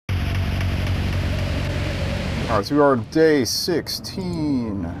Alright, so we are on day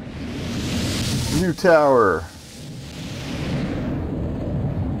 16. New tower.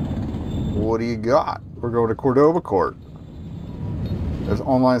 What do you got? We're going to Cordoba Court. There's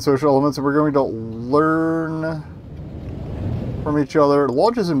online social elements, and we're going to learn from each other.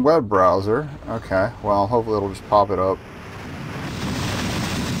 Launches in web browser. Okay, well, hopefully it'll just pop it up.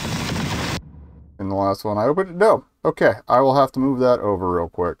 In the last one I opened it? No. Okay, I will have to move that over real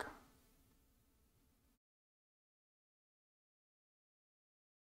quick.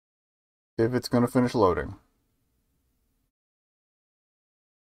 If it's going to finish loading.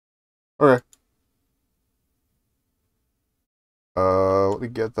 Okay. Let me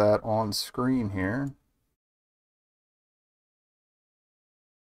get that on screen here.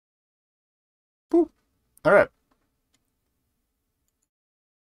 Boop. Alright.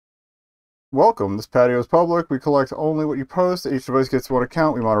 Welcome. This patio is public. We collect only what you post. Each device gets one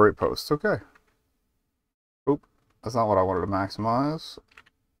account. We moderate posts. Okay. Oop. That's not what I wanted to maximize.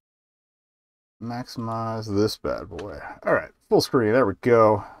 Maximize this bad boy. Alright. Full screen. There we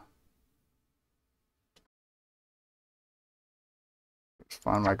go. Just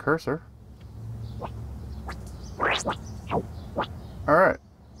find my cursor. Alright.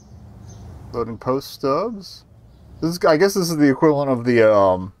 Loading post stubs. This is, I guess this is the equivalent of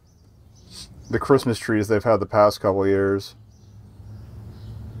the Christmas trees they've had the past couple years.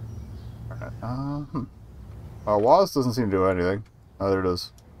 Alright. Waz doesn't seem to do anything. Oh, there it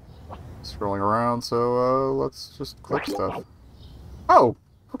is. Scrolling around, so let's just click stuff. Oh!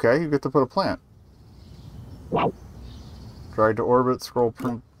 Okay, you get to put a plant. Drag to orbit, scroll,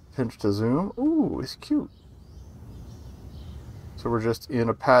 pinch to zoom. Ooh, it's cute. So we're just in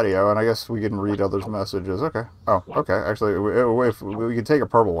a patio, and I guess we can read others' messages. Okay. Oh, okay. Actually, if we can take a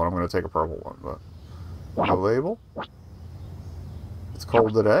purple one, I'm going to take a purple one. But no label. It's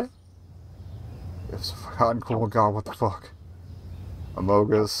cold today. It's forgotten cool. God, what the fuck?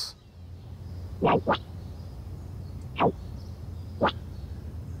 Amogus. Oh,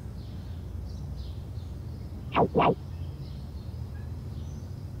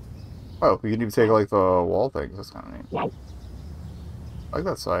 we can even take like the wall things. That's kind of neat. I like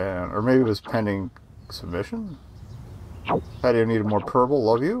that cyan. Or maybe it was pending submission? Patio needed more purple.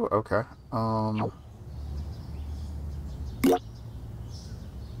 Love you. Okay.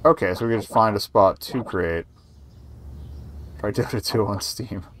 Okay, so we can just find a spot to create. Try Dota 2 on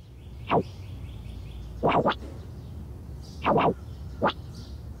Steam.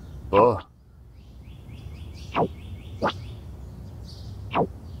 Ugh.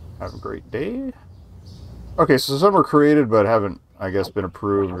 Have a great day. Okay, so some are created but haven't, I guess, been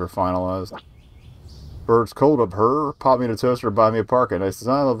approved or finalized. Bird's cold up her. Pop me in a toaster, buy me a parka. Nice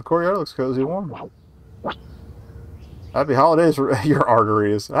design. Love the courtyard. Looks cozy and warm. Happy holidays for your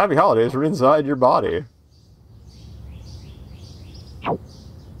arteries. Happy holidays for inside your body.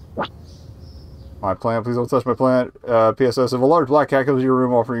 My plant. Please don't touch my plant. PSS. If a large black cat comes to your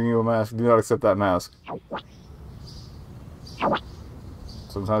room offering you a mask, do not accept that mask.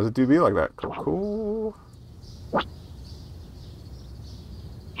 Sometimes it do be like that. Cool.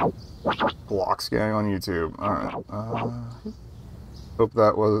 Block scanning on YouTube. Alright. Hope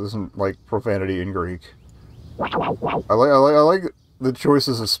that wasn't like profanity in Greek. I like the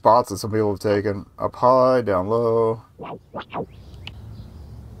choices of spots that some people have taken. Up high, down low.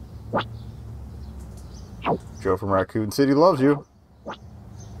 Joe from Raccoon City loves you.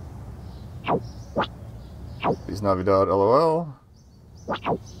 Please Navidad, LOL.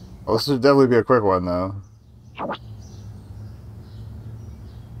 Oh, this should definitely be a quick one, though.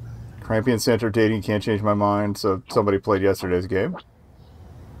 Crampy and Center dating can't change my mind, so somebody played yesterday's game.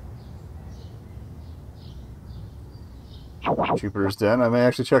 Jupiter's Den, I may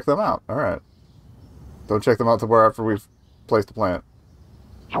actually check them out. Alright. Don't check them out till after we've placed the plant.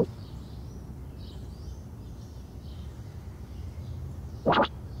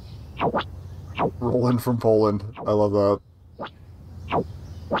 Roland from Poland. I love that.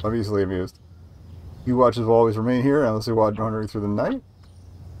 I'm easily amused. You watches will always remain here, endlessly wandering through the night.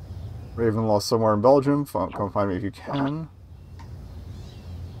 Raven lost somewhere in Belgium. Come find me if you can.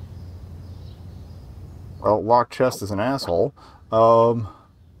 Well, Locked Chest is an asshole. When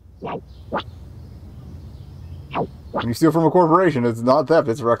you steal from a corporation, it's not theft,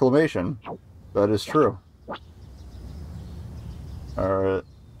 it's reclamation. That is true. Alright.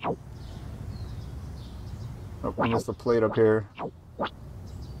 Oh, I missed the plate up here.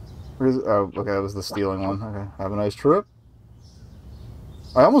 Oh, okay, that was the stealing one. Okay, have a nice trip.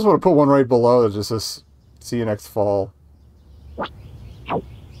 I almost want to put one right below that just says, see you next fall.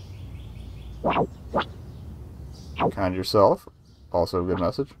 Kind yourself. Also a good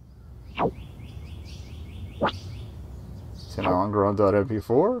message.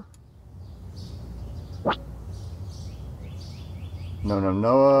 Canon.mp4. No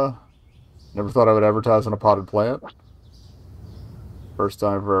Noah. Never thought I would advertise on a potted plant. First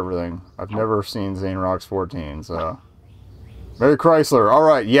time for everything. I've never seen Zane Rocks 14, so. Mary Chrysler.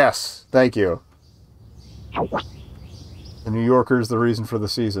 Alright, yes. Thank you. The New Yorker's the reason for the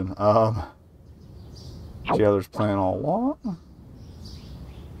season. See how there's playing all along?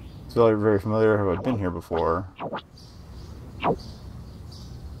 Feel like very familiar. Have I been here before?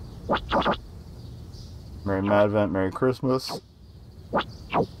 Merry Madvent, Merry Christmas.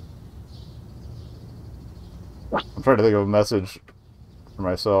 I'm trying to think of a message for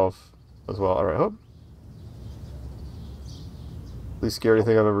myself as well. Alright, hope. Least scary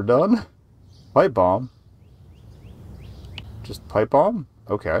thing I've ever done. Pipe bomb. Just pipe bomb?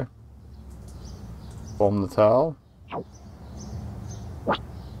 Okay. Foam the towel.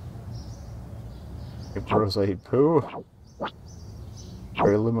 If gross, I hate poo.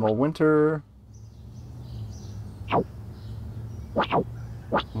 Very liminal winter.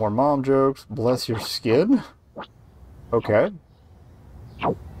 More mom jokes. Bless your skin. Okay.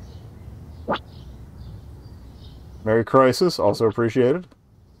 Merry Crisis, also appreciated.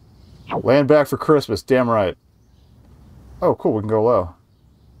 Land back for Christmas, damn right. Oh, cool, we can go low.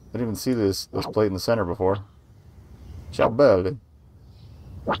 I didn't even see this plate in the center before. Ciao belle.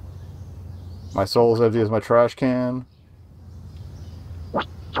 My soul is empty as my trash can.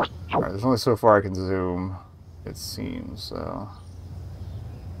 Alright, there's only so far I can zoom, it seems, so...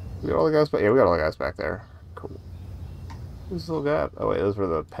 We got all the guys back? Yeah, we got all the guys back there. Cool. Who's still got? Oh wait, those were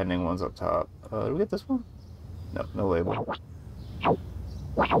the pending ones up top. Did we get this one? No, no label.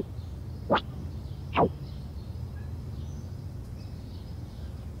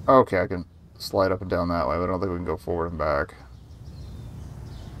 Okay, I can slide up and down that way, but I don't think we can go forward and back.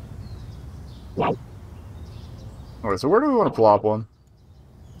 Alright, so where do we want to plop one?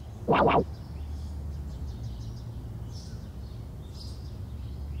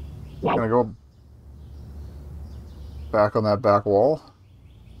 Gonna go back on that back wall.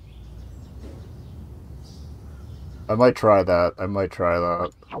 I might try that. I might try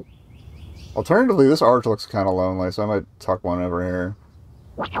that. Alternatively, this arch looks kind of lonely, so I might tuck one over here.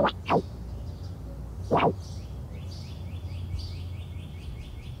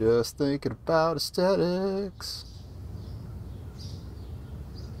 Just thinking about aesthetics.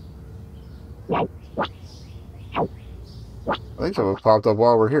 I think something popped up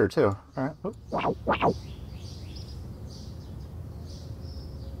while we're here, too. Alright.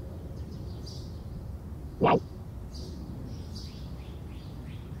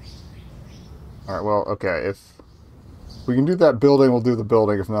 Alright, well, okay, if we can do that building, we'll do the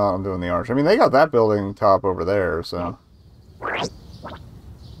building. If not, I'm doing the arch. I mean, they got that building top over there, so...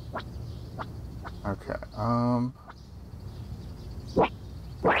 Okay,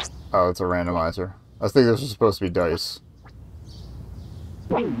 Oh, it's a randomizer. I think this was supposed to be dice.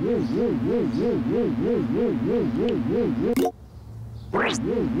 Okay,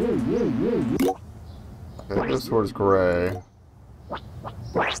 this towards gray.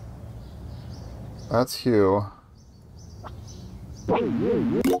 That's hue.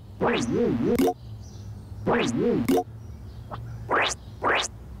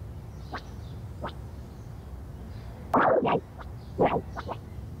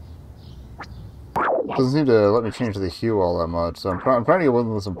 Doesn't seem to let me change the hue all that much, so I'm trying to get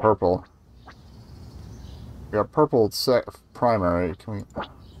one with some purple. We got purple primary. Can we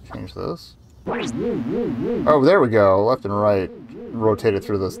change this? Oh, there we go. Left and right. Rotate it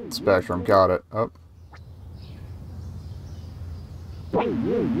through the spectrum. Got it. Oh. I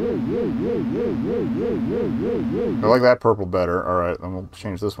like that purple better. Alright, then we'll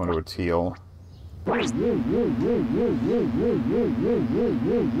change this one to a teal. The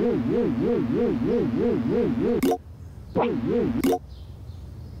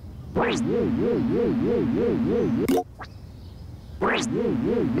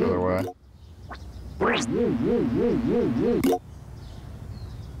other way.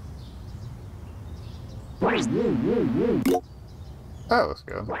 That looks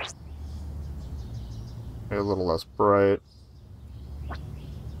good. Maybe a little less bright.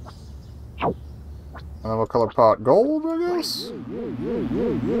 And then what color pot? Gold, I guess?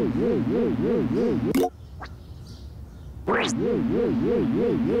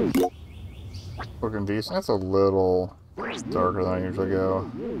 Looking decent. That's a little darker than I usually go.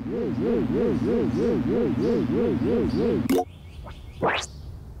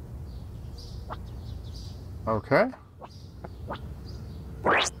 Okay.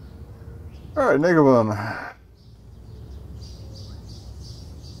 Alright, nekobun.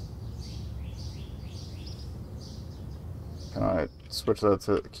 Can I switch that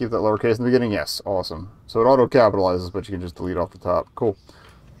to keep that lowercase in the beginning? Yes, awesome. So it auto capitalizes, but you can just delete off the top. Cool.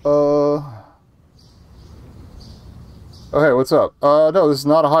 Okay, what's up? No, this is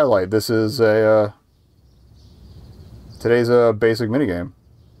not a highlight. This is a, today's a basic minigame.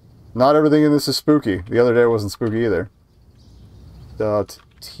 Not everything in this is spooky. The other day it wasn't spooky either.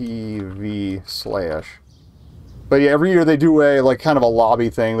 .tv/. But yeah, every year they do a, like, kind of a lobby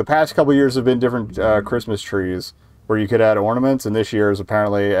thing. The past couple years have been different Christmas trees where you could add ornaments, and this year is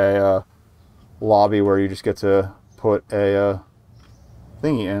apparently a lobby where you just get to put a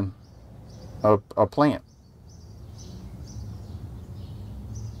thingy in. A plant.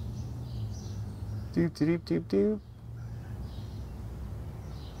 Doop, doop, doop, doop.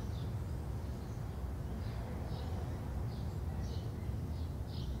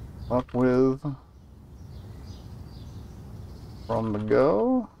 Up with from the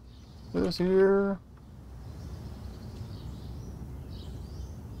go this year.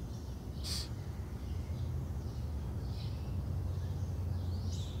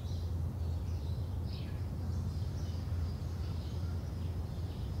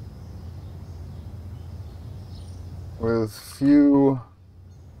 With few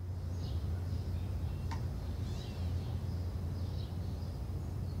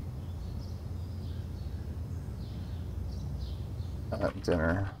at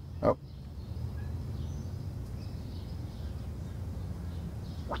dinner. Oh.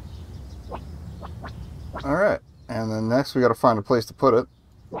 Alright, and then next we gotta find a place to put it.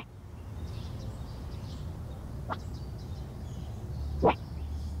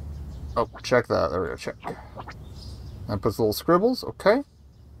 Oh, check that. There we go, check. That puts little scribbles, okay.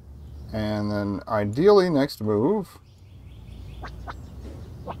 And then ideally, next move.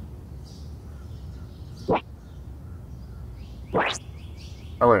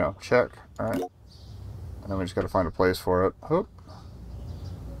 Oh wait, no, check. Alright. And then we just gotta find a place for it. Hoop.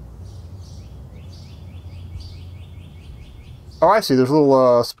 Oh, I see. There's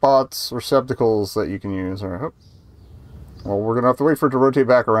little spots, receptacles that you can use. Alright, hoop. Well, we're gonna have to wait for it to rotate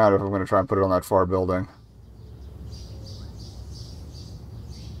back around if I'm gonna try and put it on that far building.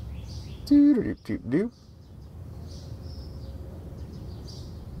 Doo-doo-doo-doo-doo.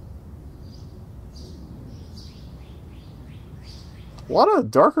 A lot of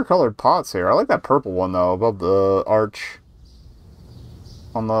darker colored pots here. I like that purple one though, above the arch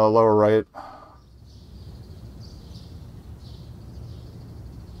on the lower right.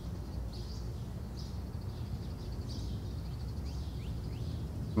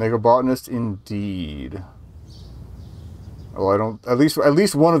 Nekobotanist indeed. Well, I don't. At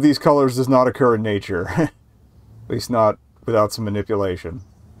least one of these colors does not occur in nature. At least not without some manipulation.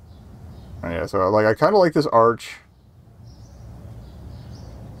 And yeah, so like I kind of like this arch.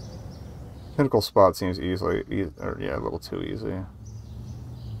 Pinnacle spot seems yeah, a little too easy.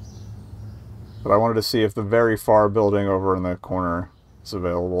 But I wanted to see if the very far building over in the corner is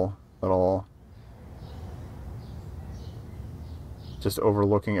available at all. Just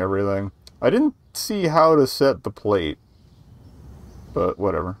overlooking everything. I didn't see how to set the plate. But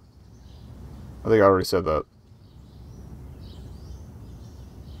whatever. I think I already said that.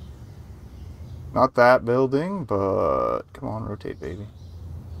 Not that building, but come on, rotate, baby.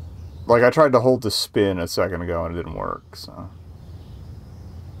 Like, I tried to hold the spin a second ago and it didn't work, so.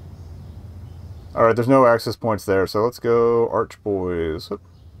 Alright, there's no access points there, so let's go Arch Boys. Oop.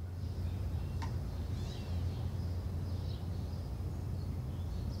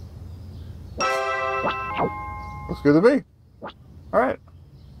 Looks good to me. Alright.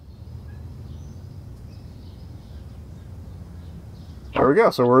 There we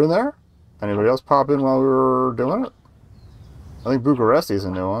go, so we're in there. Anybody else pop in while we were doing it? I think Bucharesti's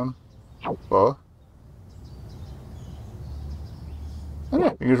a new one. Well. And yeah,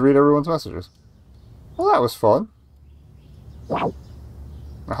 you can just read everyone's messages. Well, that was fun. Now,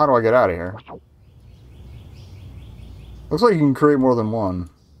 how do I get out of here? Looks like you can create more than one.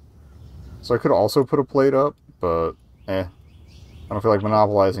 So I could also put a plate up, but I don't feel like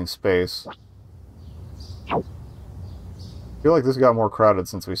monopolizing space. I feel like this got more crowded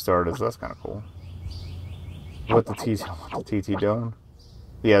since we started, so that's kind of cool. What the TT doing?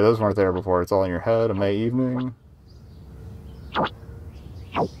 Yeah, those weren't there before. It's all in your head. A May evening.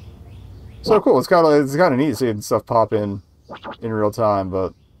 So cool. It's kind of neat seeing stuff pop in real time.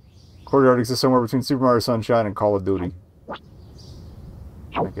 But Courtyard exists somewhere between Super Mario Sunshine and Call of Duty.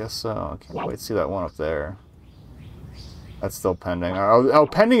 I guess so. I can't wait to see that one up there. That's still pending. Oh,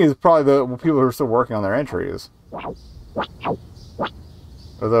 pending is probably the people who are still working on their entries.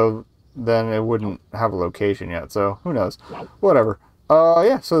 Although, then it wouldn't have a location yet, so who knows. Whatever.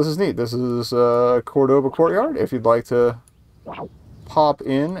 Yeah, so this is neat. This is Cordoba Courtyard. If you'd like to pop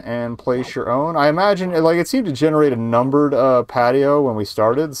in and place your own. I imagine, like, it seemed to generate a numbered patio when we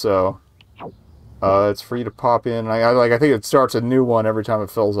started, so it's free to pop in. I think it starts a new one every time it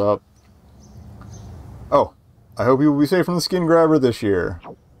fills up. Oh, I hope you will be safe from the skin grabber this year.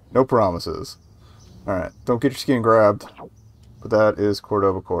 No promises. Alright, don't get your skin grabbed. But that is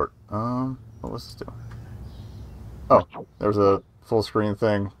Cordoba Court. What was this doing? Oh, there's a full screen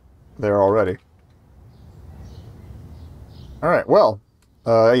thing there already. Alright, well,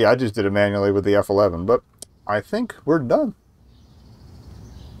 yeah, I just did it manually with the F11, but I think we're done.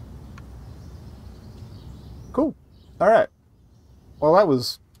 Cool. Alright. Well, that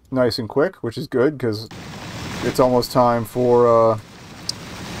was nice and quick, which is good, because it's almost time for,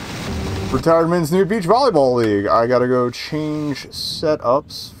 Retired Men's New Beach Volleyball League. I gotta go change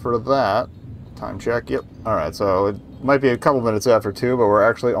setups for that. Time check, yep. Alright, so it might be a couple minutes after 2, but we're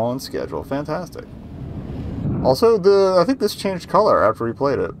actually on schedule. Fantastic. Also, I think this changed color after we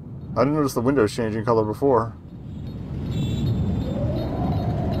played it. I didn't notice the windows changing color before.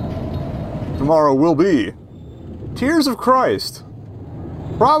 Tomorrow will be Tears of Christ.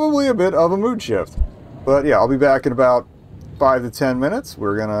 Probably a bit of a mood shift. But yeah, I'll be back in about 5 to 10 minutes.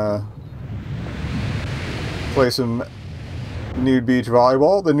 We're gonna play some nude beach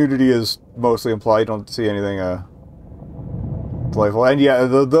volleyball. The nudity is mostly implied. You don't see anything playful. And yeah,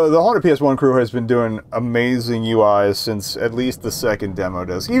 the Haunted PS1 crew has been doing amazing UIs since at least the second demo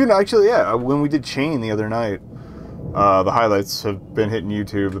disc. Even actually, yeah, when we did Chain the other night, the highlights have been hitting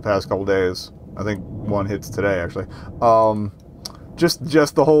YouTube the past couple days. I think one hits today, actually.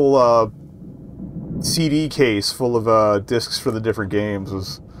 Just the whole CD case full of discs for the different games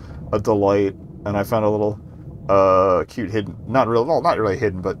was a delight. And I found a little cute hidden, not really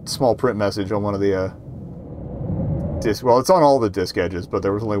hidden, but small print message on one of the disc. Well, it's on all the disc edges, but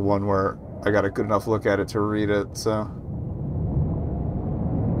there was only one where I got a good enough look at it to read it. So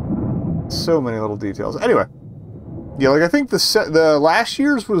many little details. Anyway, yeah, like I think the last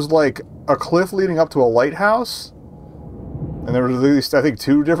year's was like a cliff leading up to a lighthouse, and there was at least I think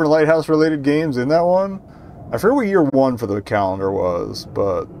 2 different lighthouse related games in that one. I forget what year 1 for the calendar was,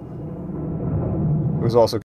 but it was also